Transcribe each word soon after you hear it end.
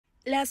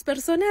Las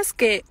personas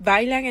que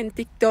bailan en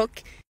TikTok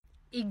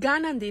y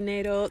ganan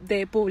dinero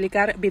de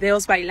publicar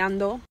videos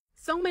bailando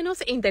son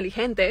menos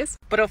inteligentes,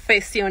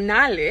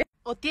 profesionales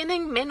o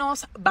tienen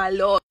menos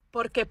valor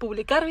porque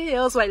publicar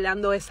videos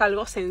bailando es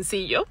algo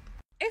sencillo.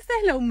 Esta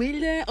es la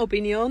humilde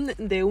opinión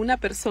de una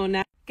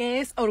persona que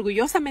es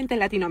orgullosamente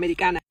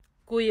latinoamericana,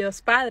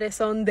 cuyos padres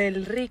son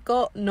del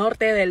rico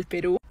norte del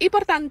Perú y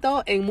por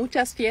tanto en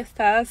muchas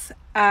fiestas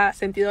ha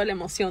sentido la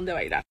emoción de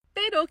bailar.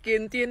 Pero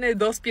quien tiene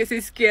dos pies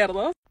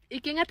izquierdos y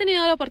quien ha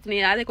tenido la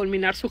oportunidad de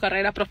culminar su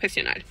carrera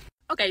profesional.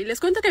 Ok, les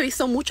cuento que he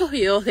visto muchos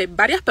videos de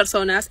varias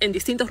personas en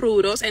distintos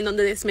rubros en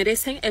donde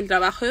desmerecen el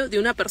trabajo de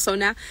una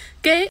persona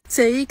que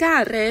se dedica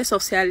a redes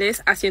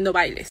sociales haciendo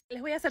bailes.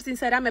 Les voy a ser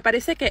sincera, me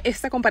parece que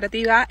esta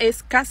comparativa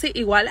es casi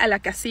igual a la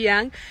que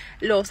hacían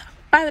los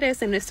padres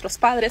de nuestros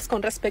padres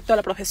con respecto a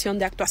la profesión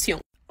de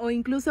actuación. O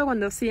incluso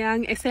cuando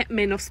hacían ese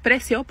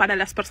menosprecio para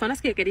las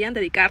personas que querían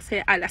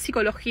dedicarse a la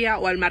psicología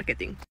o al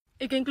marketing.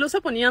 Y que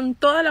incluso ponían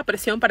toda la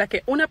presión para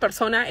que una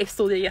persona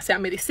estudie ya sea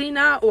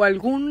medicina o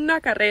alguna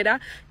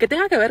carrera que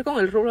tenga que ver con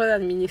el rubro de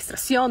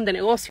administración, de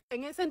negocio.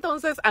 En ese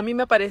entonces a mí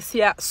me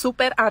parecía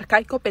súper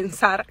arcaico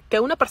pensar que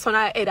una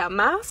persona era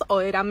más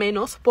o era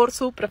menos por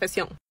su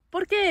profesión.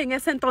 Porque en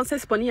ese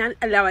entonces ponían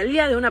la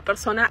valía de una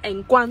persona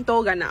en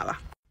cuanto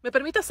ganaba. Me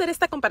permito hacer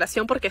esta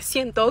comparación porque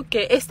siento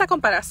que esta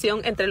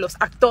comparación entre los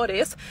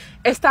actores,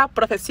 esta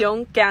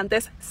profesión que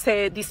antes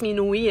se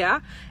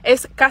disminuía,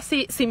 es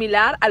casi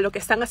similar a lo que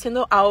están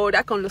haciendo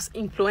ahora con los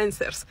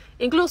influencers.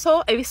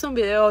 Incluso he visto un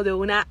video de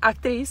una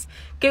actriz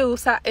que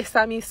usa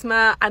esta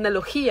misma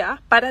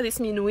analogía para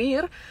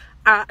disminuir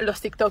a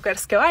los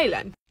TikTokers que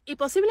bailan. Y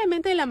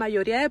posiblemente la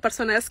mayoría de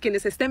personas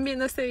quienes estén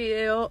viendo este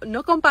video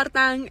no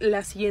compartan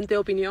la siguiente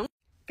opinión.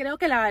 Creo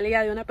que la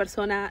valía de una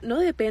persona no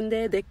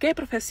depende de qué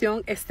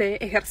profesión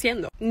esté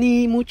ejerciendo,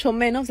 ni mucho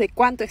menos de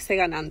cuánto esté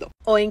ganando,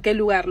 o en qué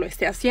lugar lo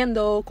esté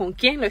haciendo, con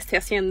quién lo esté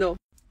haciendo.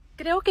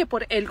 Creo que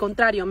por el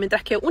contrario,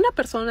 mientras que una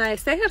persona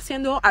esté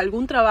ejerciendo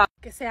algún trabajo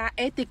que sea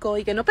ético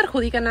y que no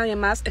perjudique a nadie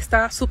más,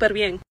 está súper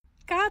bien.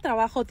 Cada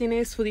trabajo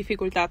tiene su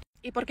dificultad.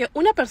 Y porque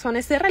una persona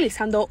esté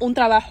realizando un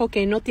trabajo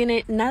que no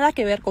tiene nada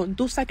que ver con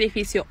tu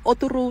sacrificio o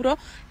tu rubro,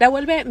 la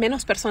vuelve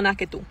menos persona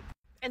que tú.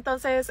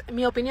 Entonces,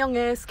 mi opinión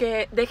es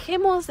que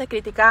dejemos de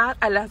criticar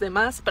a las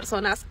demás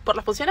personas por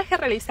las funciones que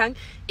realizan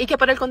y que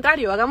por el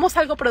contrario, hagamos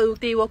algo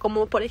productivo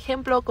como por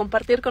ejemplo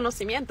compartir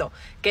conocimiento,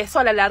 que eso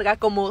a la larga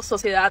como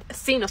sociedad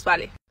sí nos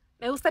vale.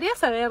 Me gustaría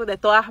saber de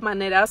todas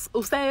maneras,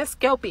 ¿ustedes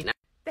qué opinan?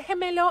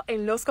 Déjenmelo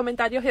en los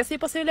comentarios y así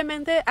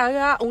posiblemente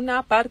haga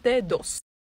una parte 2.